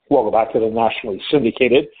Welcome back to the nationally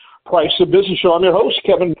syndicated Price of Business Show. I'm your host,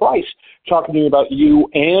 Kevin Price, talking to you about you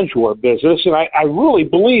and your business. And I really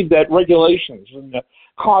believe that regulations and the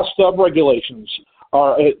cost of regulations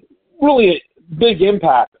are really a big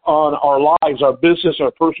impact on our lives, our business,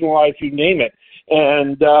 our personal life, you name it,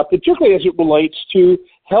 and particularly as it relates to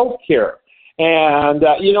healthcare. And,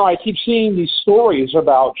 I keep seeing these stories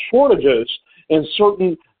about shortages in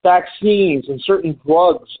certain vaccines and certain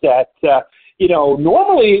drugs that,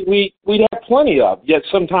 normally we'd have plenty of, yet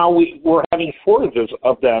somehow we're having shortages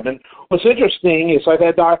of them. And what's interesting is I've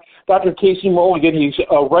had Dr. Casey Mulligan. He's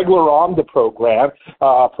a regular on the program,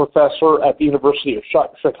 professor at the University of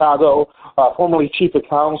Chicago, formerly chief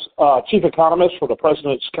economist for the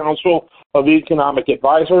President's Council of Economic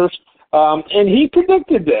Advisors. And he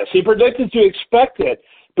predicted this. He predicted to expect it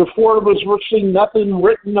before there was virtually nothing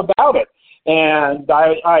written about it. And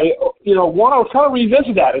I want to kind of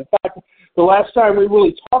revisit that. In fact, the last time we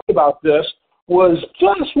really talked about this was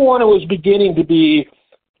just when it was beginning to be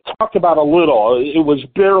talked about a little. It was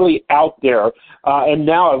barely out there. And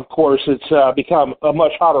now, of course, it's become a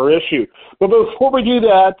much hotter issue. But before we do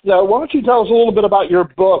that, why don't you tell us a little bit about your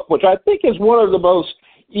book, which I think is one of the most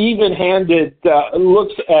even-handed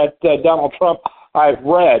looks at Donald Trump I've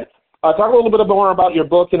read. Talk a little bit more about your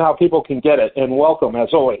book and how people can get it. And welcome,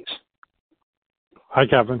 as always. Hi,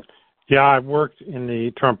 Kevin. Yeah, I worked in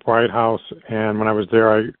the Trump White House, and when I was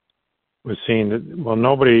there, I was seeing that,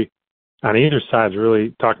 nobody on either side is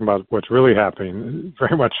really talking about what's really happening,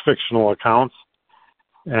 very much fictional accounts.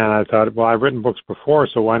 And I thought, I've written books before,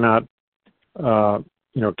 so why not,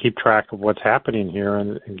 keep track of what's happening here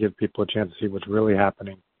and give people a chance to see what's really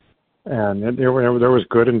happening. And there was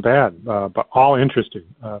good and bad, but all interesting.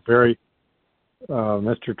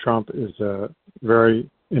 Mr. Trump is a very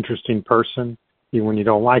interesting person. Even when you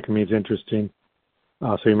don't like him, he's interesting.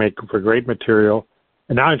 So he made for great material.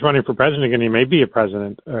 And now he's running for president again. He may be a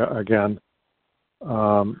president again.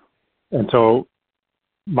 And so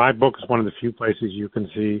my book is one of the few places you can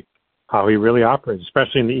see how he really operates,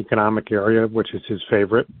 especially in the economic area, which is his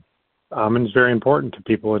favorite. And it's very important to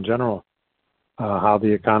people in general, how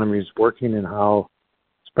the economy is working and how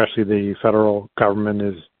especially the federal government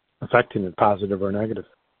is affecting it, positive or negative.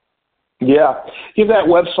 Yeah. Give that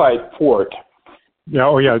website for it. Yeah,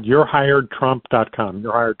 YourHiredTrump.com,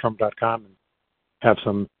 YourHiredTrump.com, and have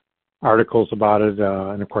some articles about it,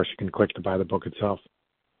 and of course you can click to buy the book itself.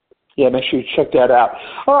 Yeah, make sure you check that out.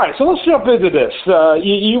 All right, so let's jump into this.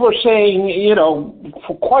 You were saying,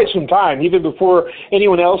 for quite some time, even before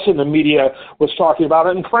anyone else in the media was talking about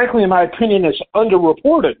it, and frankly, in my opinion, it's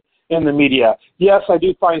underreported in the media. Yes, I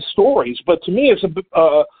do find stories, but to me it's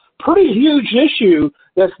a pretty huge issue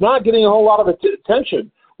that's not getting a whole lot of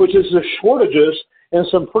attention, which is the shortages in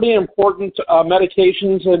some pretty important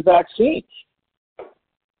medications and vaccines.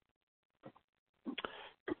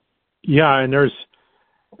 Yeah, and there's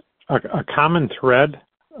a common thread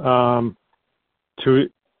to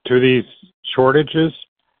these shortages,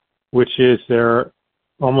 which is they're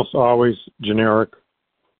almost always generic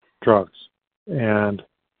drugs. And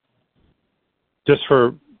just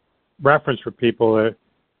for reference for people,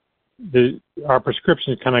 our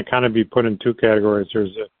prescriptions kind of be put in two categories.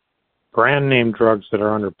 There's brand name drugs that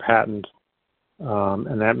are under patent,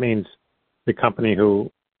 and that means the company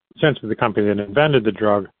that invented the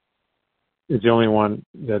drug is the only one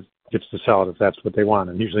that gets to sell it if that's what they want,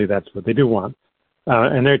 and usually that's what they do want.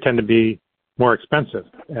 And they tend to be more expensive.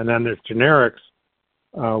 And then there's generics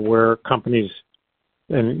where companies,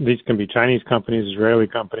 and these can be Chinese companies, Israeli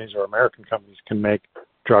companies, or American companies, can make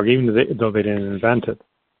drug even though they didn't invent it.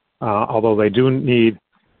 Although they do need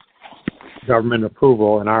government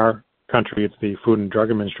approval. In our country, it's the Food and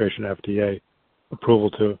Drug Administration, FDA,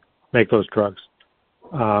 approval to make those drugs.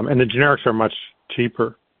 And the generics are much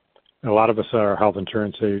cheaper. And a lot of us at our health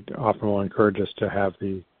insurance, they often will encourage us to have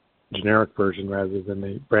the generic version rather than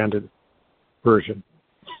the branded version.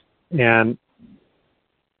 And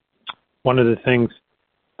one of the things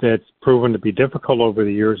that's proven to be difficult over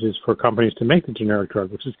the years is for companies to make the generic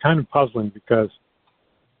drug, which is kind of puzzling because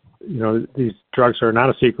these drugs are not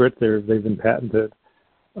a secret. They've been patented,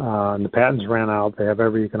 and the patents ran out. They have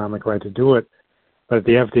every economic right to do it. But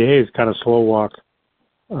the FDA is kind of slow walk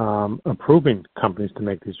approving companies to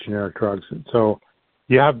make these generic drugs. And so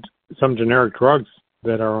you have some generic drugs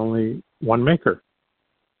that are only one maker.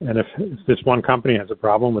 And if this one company has a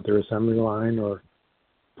problem with their assembly line or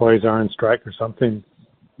employees are on strike or something,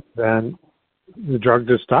 then the drug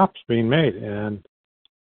just stops being made. And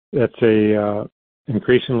that's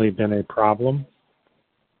increasingly been a problem.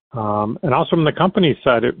 And also from the company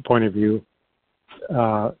side point of view,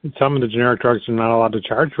 some of the generic drugs are not allowed to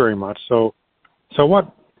charge very much. So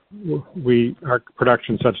what our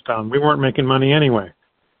production shuts down. We weren't making money anyway.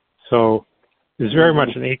 So there's very much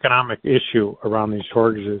an economic issue around these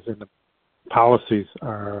shortages, and the policies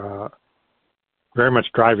are very much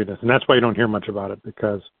driving this. And that's why you don't hear much about it,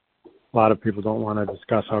 because a lot of people don't want to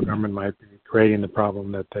discuss how government might be creating the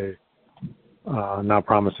problem that they are now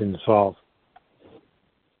promising to solve.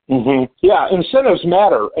 Yeah, incentives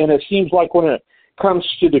matter, and it seems like when it comes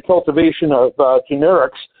to the cultivation of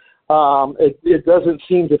generics, it doesn't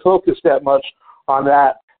seem to focus that much on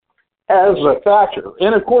that as a factor.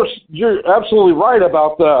 And of course, you're absolutely right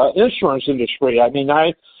about the insurance industry. I mean,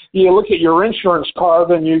 you look at your insurance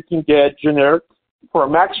card and you can get generic for a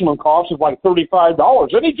maximum cost of like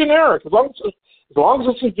 $35. Any generic, as long as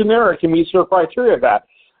it's a generic, it meets their criteria of that.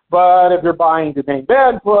 But if you're buying the name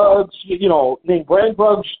brand drugs, name brand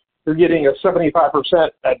drugs, you're getting a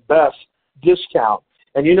 75% at best discount.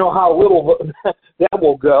 And you know how little that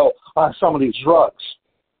will go on some of these drugs.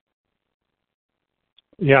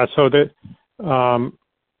 Yeah, so also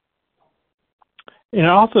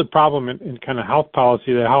the problem in kind of health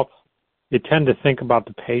policy, they tend to think about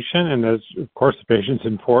the patient, and of course the patient's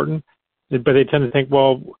important, but they tend to think,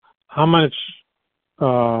 well, how much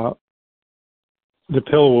the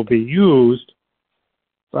pill will be used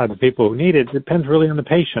by the people who need it depends really on the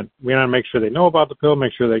patient. We want to make sure they know about the pill,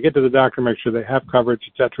 make sure they get to the doctor, make sure they have coverage,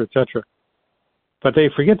 et cetera, et cetera. But they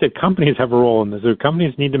forget that companies have a role in this.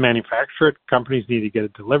 Companies need to manufacture it. Companies need to get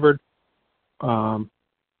it delivered. And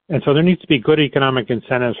so there needs to be good economic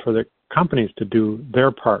incentives for the companies to do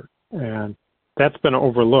their part. And that's been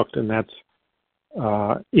overlooked. And that's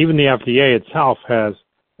even the FDA itself has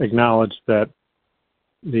acknowledged that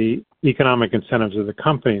the economic incentives of the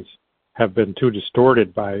companies have been too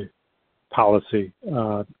distorted by policy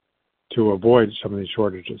to avoid some of these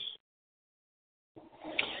shortages.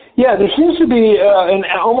 Yeah, there seems to be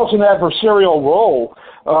almost an adversarial role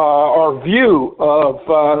or view of,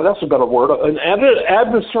 that's a better word, an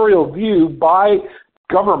adversarial view by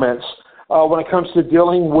governments when it comes to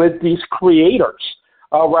dealing with these creators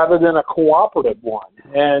rather than a cooperative one.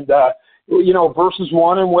 And, versus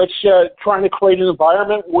one in which trying to create an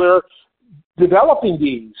environment where developing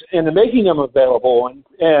these and making them available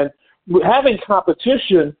and having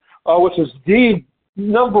competition, which is the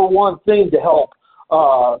number one thing to help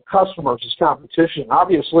customers is competition.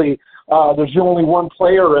 Obviously, there's only one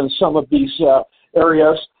player in some of these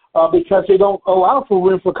areas because they don't allow for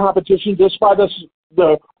room for competition just by the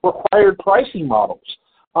required pricing models.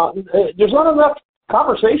 There's not enough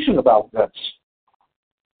conversation about this.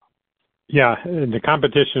 Yeah, and the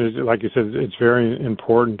competition is, like you said, it's very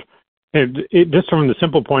important. Just from the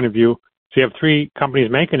simple point of view, if you have three companies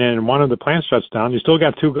making it and one of the plants shuts down, you still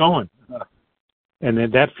got two going. And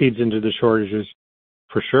then that feeds into the shortages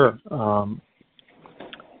for sure.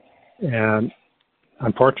 And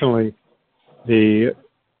unfortunately,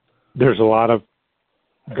 there's a lot of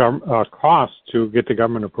costs to get the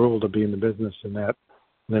government approval to be in the business, and that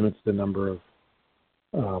limits the number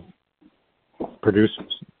of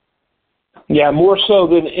producers. Yeah, more so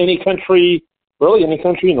than any country in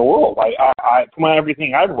the world. From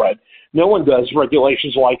everything I've read, no one does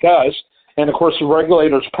regulations like us. And of course, the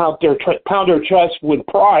regulators pound their chest with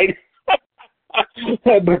pride.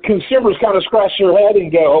 But consumers kind of scratch their head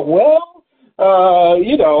and go, well,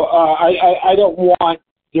 I don't want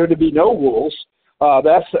there to be no rules.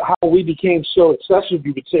 That's how we became so excessive,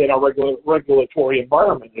 you would say, in our regulatory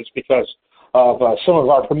environment. It's because of some of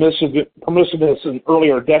our permissiveness in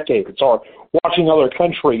earlier decades, or watching other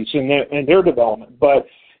countries and their development. But,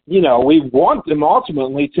 we want them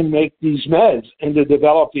ultimately to make these meds and to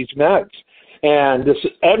develop these meds. And this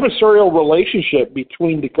adversarial relationship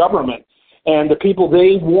between the government and the people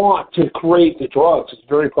they want to create the drugs is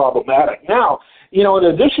very problematic. Now, in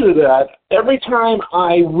addition to that, every time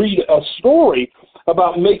I read a story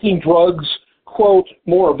about making drugs, quote,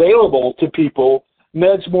 more available to people,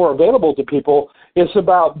 meds more available to people, it's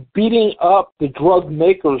about beating up the drug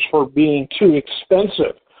makers for being too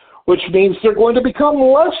expensive, which means they're going to become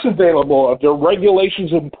less available if their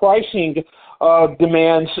regulations and pricing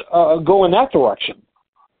demands go in that direction.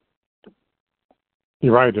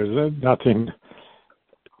 You're right. There's nothing.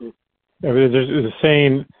 There's a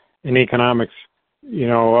saying in economics,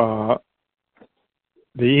 the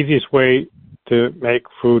easiest way to make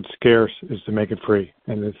food scarce is to make it free.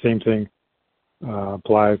 And the same thing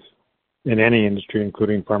applies in any industry,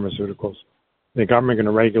 including pharmaceuticals. The government going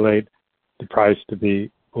to regulate the price to be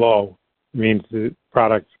low means the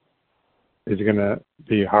product is going to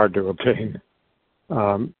be hard to obtain.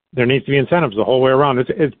 There needs to be incentives the whole way around.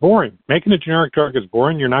 It's boring. Making a generic drug is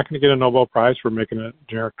boring. You're not going to get a Nobel Prize for making a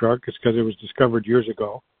generic drug. It's because it was discovered years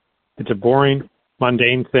ago. It's a boring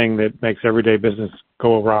mundane thing that makes everyday business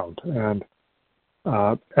go around. And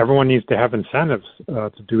everyone needs to have incentives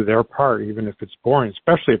to do their part, even if it's boring,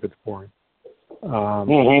 especially if it's boring.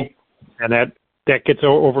 And that gets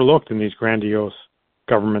overlooked in these grandiose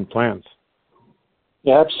government plans.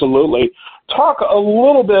 Yeah, absolutely. Talk a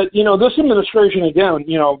little bit, this administration, again,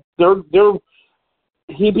 they're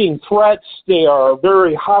heaping threats. They are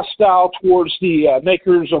very hostile towards the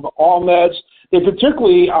makers of all meds. They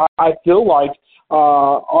particularly, I feel like,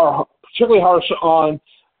 are particularly harsh on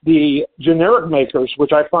the generic makers,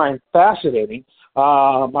 which I find fascinating.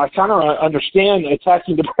 I kind of understand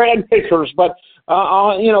attacking the brand makers, but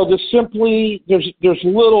just simply there's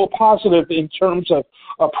little positive in terms of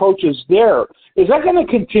approaches there. Is that going to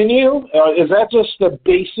continue? Is that just the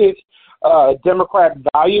basic Democrat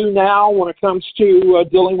value now when it comes to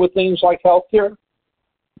dealing with things like healthcare?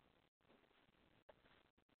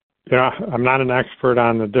 Yeah, I'm not an expert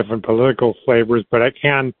on the different political flavors, but I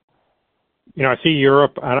can, I see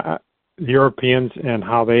Europe, the Europeans and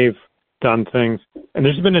how they've done things. And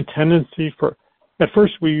there's been a tendency at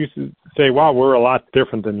first we used to say, wow, we're a lot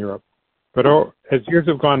different than Europe. But as years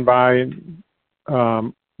have gone by,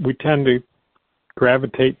 we tend to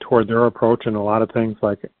gravitate toward their approach in a lot of things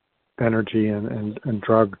like energy and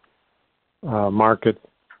drug markets.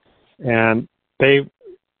 And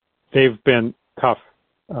they've been tough.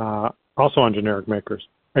 Also on generic makers.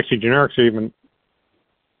 Actually, generics are even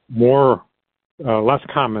less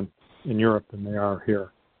common in Europe than they are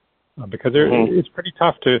here, because it's pretty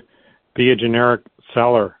tough to be a generic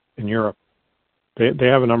seller in Europe. They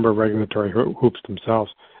have a number of regulatory hoops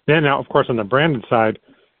themselves. Then, now, of course, on the branded side,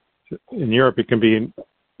 in Europe, it can be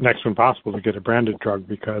next to impossible to get a branded drug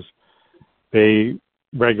because they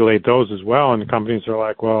regulate those as well, and the companies are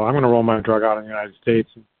like, well, I'm going to roll my drug out in the United States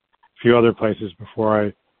and a few other places before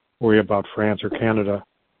I worry about France or Canada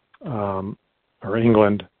or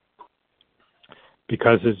England,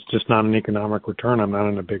 because it's just not an economic return. I'm not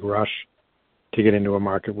in a big rush to get into a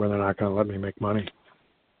market where they're not going to let me make money.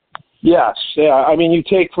 Yes. Yeah. I mean, you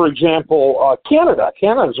take, for example, Canada.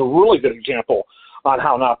 Canada is a really good example on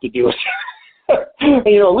how not to do it.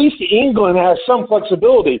 At least England has some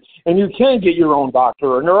flexibility, and you can get your own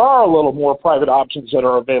doctor, and there are a little more private options that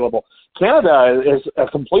are available. Canada is a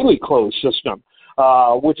completely closed system,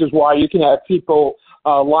 which is why you can have people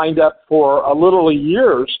lined up for literally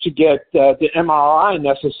years to get the MRI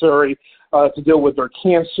necessary to deal with their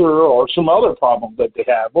cancer or some other problem that they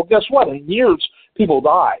have. Well, guess what? In years, people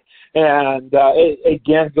die. And it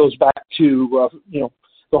again goes back to,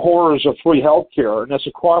 the horrors of free healthcare, and it's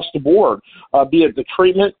across the board, be it the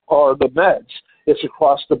treatment or the meds. It's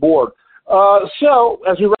across the board. So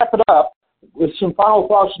as we wrap it up, with some final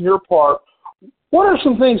thoughts on your part, what are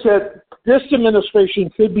some things that this administration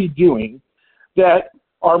could be doing that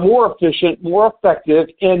are more efficient, more effective,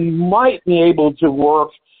 and might be able to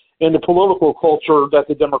work in the political culture that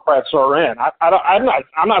the Democrats are in?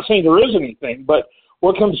 I'm not saying there is anything, but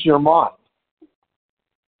what comes to your mind?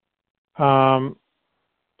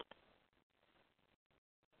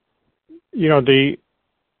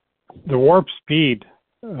 The warp speed,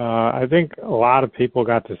 I think a lot of people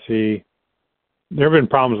got to see. There have been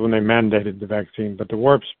problems when they mandated the vaccine, but the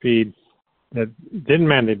warp speed that didn't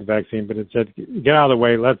mandate the vaccine, but it said, get out of the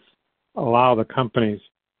way, let's allow the companies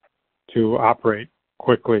to operate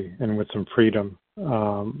quickly and with some freedom,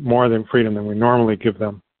 more than freedom than we normally give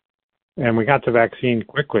them. And we got the vaccine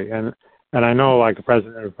quickly. And I know, like, the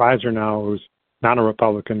president of Pfizer now, who's not a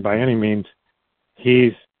Republican by any means,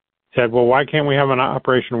 he's said, well, why can't we have an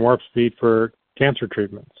Operation Warp Speed for cancer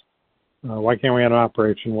treatments? Why can't we have an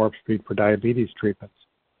Operation Warp Speed for diabetes treatments?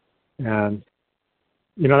 And,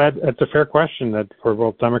 that's a fair question that for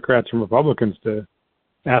both Democrats and Republicans to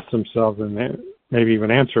ask themselves and maybe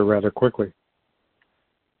even answer rather quickly.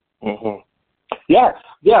 Mm-hmm. Yeah.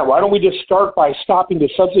 Why don't we just start by stopping the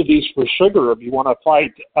subsidies for sugar if you want to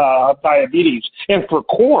fight diabetes, and for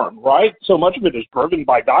corn, right? So much of it is driven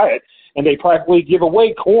by diet, and they practically give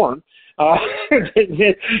away corn.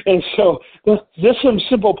 And so just some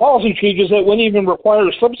simple policy changes that wouldn't even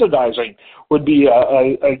require subsidizing would be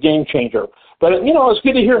a game changer. But, it's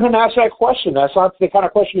good to hear him ask that question. That's not the kind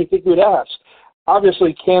of question you think we'd ask.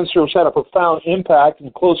 Obviously, cancer has had a profound impact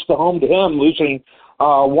and close to home to him, losing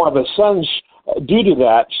one of his sons due to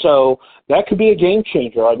that. So that could be a game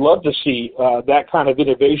changer. I'd love to see that kind of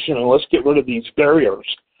innovation, and let's get rid of these barriers.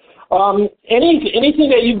 Anything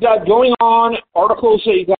that you've got going on, articles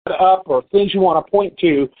that you got up, or things you want to point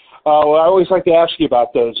to? I always like to ask you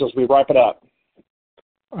about those as we wrap it up.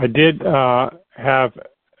 I did have,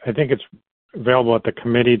 I think it's available at the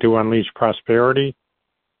Committee to Unleash Prosperity.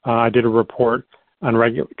 I did a report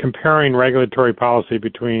on comparing regulatory policy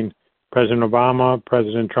between President Obama,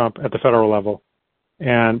 President Trump at the federal level,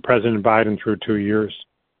 and President Biden through 2 years.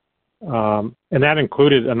 And that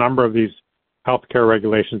included a number of these healthcare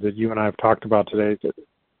regulations that you and I have talked about today.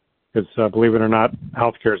 Because believe it or not,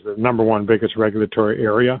 healthcare is the number one biggest regulatory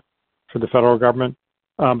area for the federal government.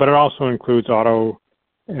 But it also includes auto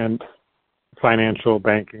and financial,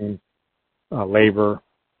 banking, labor,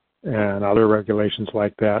 and other regulations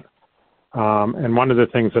like that. And one of the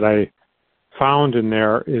things that I found in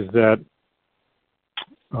there is that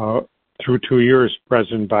through 2 years,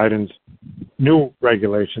 President Biden's new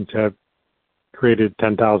regulations have created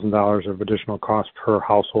 $10,000 of additional cost per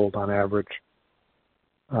household on average,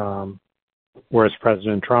 whereas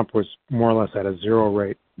President Trump was more or less at a zero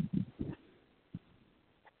rate.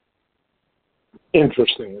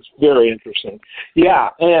 Interesting. It's very interesting. Yeah,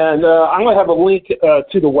 and I'm going to have a link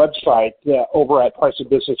to the website over at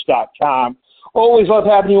priceofbusiness.com. Always love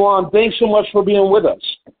having you on. Thanks so much for being with us.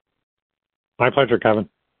 My pleasure, Kevin.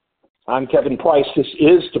 I'm Kevin Price. This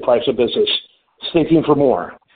is The Price of Business. Stay tuned for more.